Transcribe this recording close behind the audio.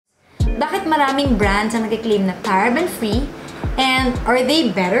Bakit maraming brands ang nag-claim na paraben-free? And are they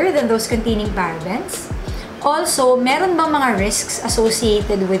better than those containing parabens? Also, meron bang mga risks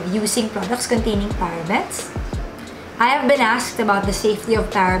associated with using products containing parabens? I have been asked about the safety of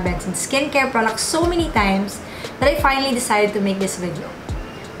parabens in skincare products so many times that I finally decided to make this video.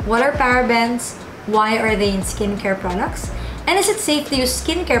 What are parabens? Why are they in skincare products? And is it safe to use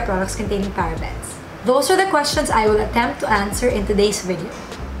skincare products containing parabens? Those are the questions I will attempt to answer in today's video.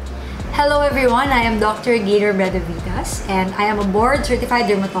 Hello everyone, I am Dr. Gaile Robredo-Vitas and I am a board-certified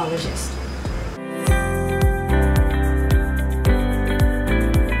dermatologist.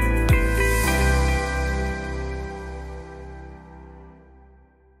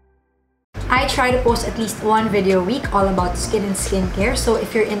 I try to post at least one video a week all about skin and skincare, so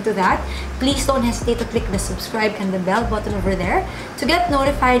if you're into that, please don't hesitate to click the subscribe and the bell button over there to get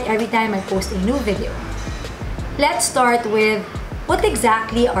notified every time I post a new video. Let's start with what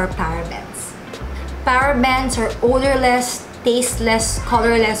exactly are parabens? Parabens are odorless, tasteless,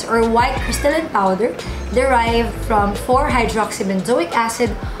 colorless, or white crystalline powder derived from 4-hydroxybenzoic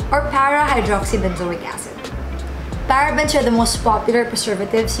acid or para-hydroxybenzoic acid. Parabens are the most popular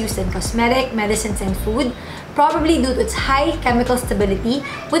preservatives used in cosmetic, medicines, and food, probably due to its high chemical stability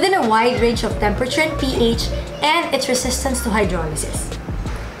within a wide range of temperature and pH and its resistance to hydrolysis.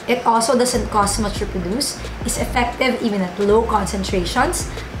 It also doesn't cost much to produce, is effective even at low concentrations,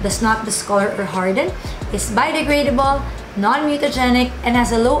 does not discolor or harden, is biodegradable, non-mutagenic, and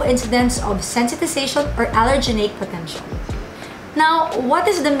has a low incidence of sensitization or allergenic potential. Now, what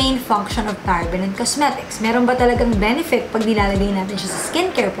is the main function of paraben in cosmetics? Meron ba talagang benefit pag nilalagay natin siya sa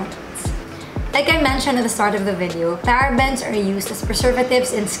skincare products? Like I mentioned at the start of the video, parabens are used as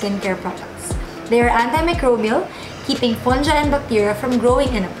preservatives in skincare products. They are antimicrobial, keeping fungi and bacteria from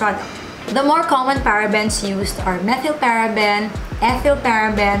growing in a product. The more common parabens used are methylparaben,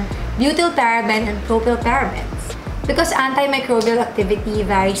 ethylparaben, butylparaben, and propylparabens. Because antimicrobial activity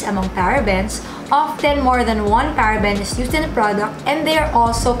varies among parabens, often more than one paraben is used in a product and they are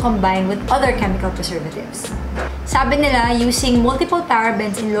also combined with other chemical preservatives. Sabi nila, using multiple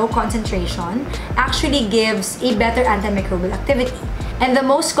parabens in low concentration actually gives a better antimicrobial activity. And the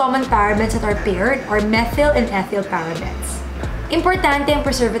most common parabens that are paired are methyl and ethyl parabens. Importante ang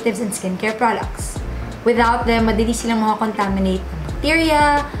preservatives in skincare products. Without them, madali silang makakontaminate ng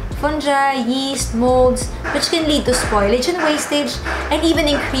bacteria, fungi, yeast, molds, which can lead to spoilage and wastage and even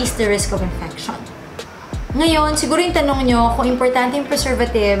increase the risk of infection. Ngayon, siguro yung tanong nyo kung importante yung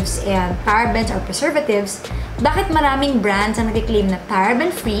preservatives and parabens are preservatives, bakit maraming brands ang nag-claim na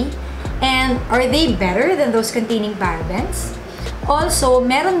paraben-free and are they better than those containing parabens? Also,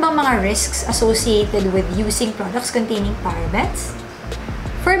 meron bang mga risks associated with using products containing parabens?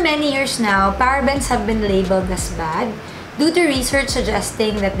 For many years now, parabens have been labeled as bad due to research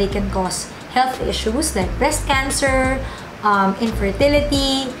suggesting that they can cause health issues like breast cancer,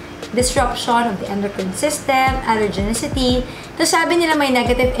 infertility, disruption of the endocrine system, allergenicity. So sabi nila may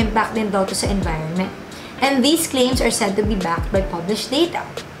negative impact din daw to sa environment. And these claims are said to be backed by published data.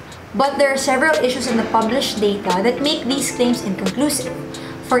 But there are several issues in the published data that make these claims inconclusive.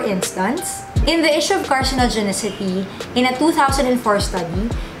 For instance, in the issue of carcinogenicity, in a 2004 study,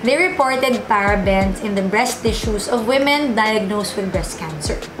 they reported parabens in the breast tissues of women diagnosed with breast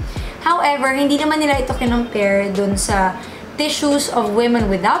cancer. However, hindi naman nila ito kinompare dun sa tissues of women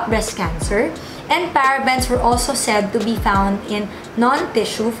without breast cancer, and parabens were also said to be found in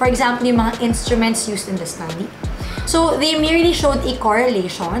non-tissue, for example, yung mga instruments used in the study. So, they merely showed a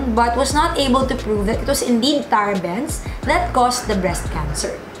correlation but was not able to prove that it was indeed parabens that caused the breast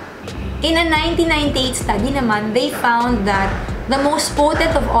cancer. In a 1998 study naman, they found that the most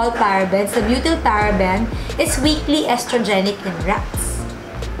potent of all parabens, the butylparaben, is weakly estrogenic in rats.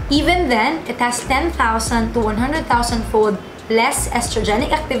 Even then, it has 10,000 to 100,000 fold less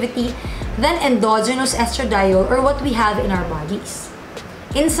estrogenic activity than endogenous estradiol or what we have in our bodies.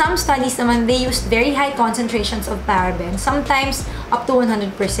 In some studies naman, they used very high concentrations of parabens, sometimes up to 100%,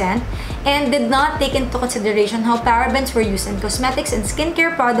 and did not take into consideration how parabens were used in cosmetics and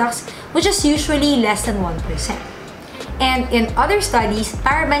skincare products, which is usually less than 1%. And in other studies,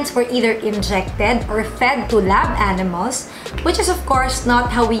 parabens were either injected or fed to lab animals, which is of course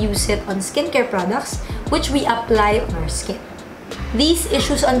not how we use it on skincare products, which we apply on our skin. These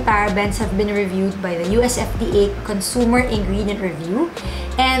issues on parabens have been reviewed by the US FDA Consumer Ingredient Review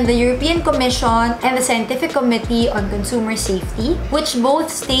and the European Commission and the Scientific Committee on Consumer Safety, which both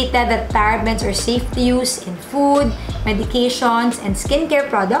stated that parabens are safe to use in food, medications, and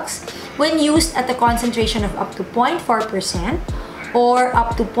skincare products when used at a concentration of up to 0.4% or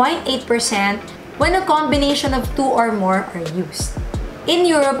up to 0.8% when a combination of two or more are used. In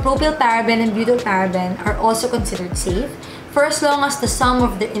Europe, propylparaben and butylparaben are also considered safe for as long as the sum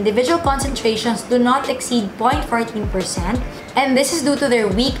of their individual concentrations do not exceed 0.14%, and this is due to their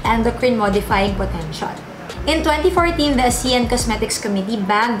weak endocrine modifying potential. In 2014, the ASEAN Cosmetics Committee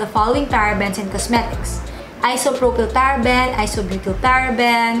banned the following parabens in cosmetics: isopropylparaben,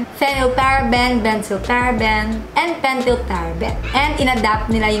 isobutylparaben, phenylparaben, benzylparaben, and pentylparaben. And inadapt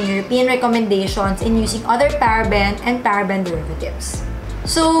nila yung European recommendations in using other paraben and paraben derivatives.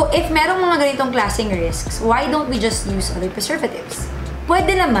 So, if merong mga ganitong klaseng risks, why don't we just use other preservatives?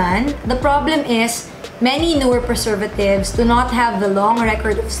 Pwede naman. The problem is, many newer preservatives do not have the long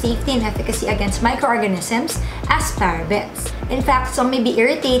record of safety and efficacy against microorganisms as parabens. In fact, some may be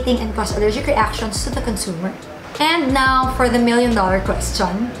irritating and cause allergic reactions to the consumer. And now, for the million-dollar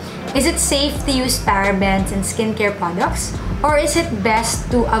question, is it safe to use parabens in skincare products, or is it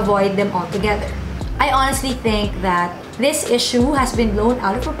best to avoid them altogether? I honestly think that this issue has been blown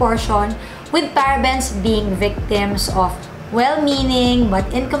out of proportion, with parabens being victims of well-meaning but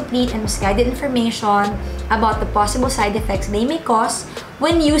incomplete and misguided information about the possible side effects they may cause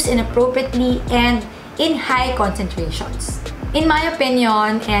when used inappropriately and in high concentrations. In my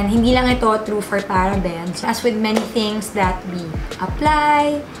opinion, and hindi lang ito true for parabens, as with many things that we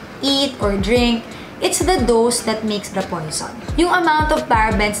apply, eat, or drink, it's the dose that makes the poison. Yung amount of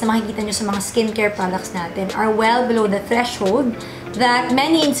parabens na makikita nyo sa mga skincare products natin are well below the threshold that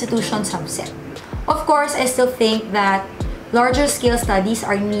many institutions have set. Of course, I still think that larger scale studies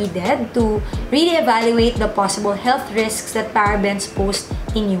are needed to really evaluate the possible health risks that parabens pose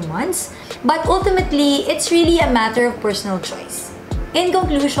in humans, but ultimately, it's really a matter of personal choice. In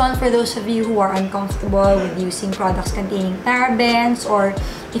conclusion, for those of you who are uncomfortable with using products containing parabens, or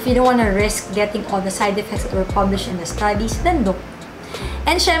if you don't want to risk getting all the side effects that were published in the studies, then don't.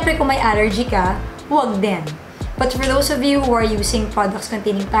 And syempre, kung may allergy ka, huwag din. But for those of you who are using products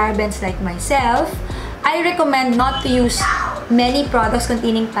containing parabens like myself, I recommend not to use many products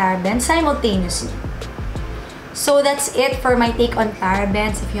containing parabens simultaneously. So that's it for my take on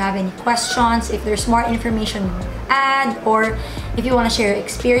parabens. If you have any questions, if there's more information you want to add, or if you want to share your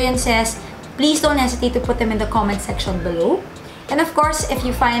experiences, please don't hesitate to put them in the comment section below. And of course, if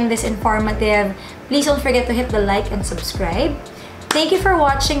you find this informative, please don't forget to hit the like and subscribe. Thank you for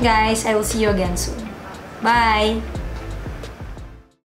watching, guys. I will see you again soon. Bye!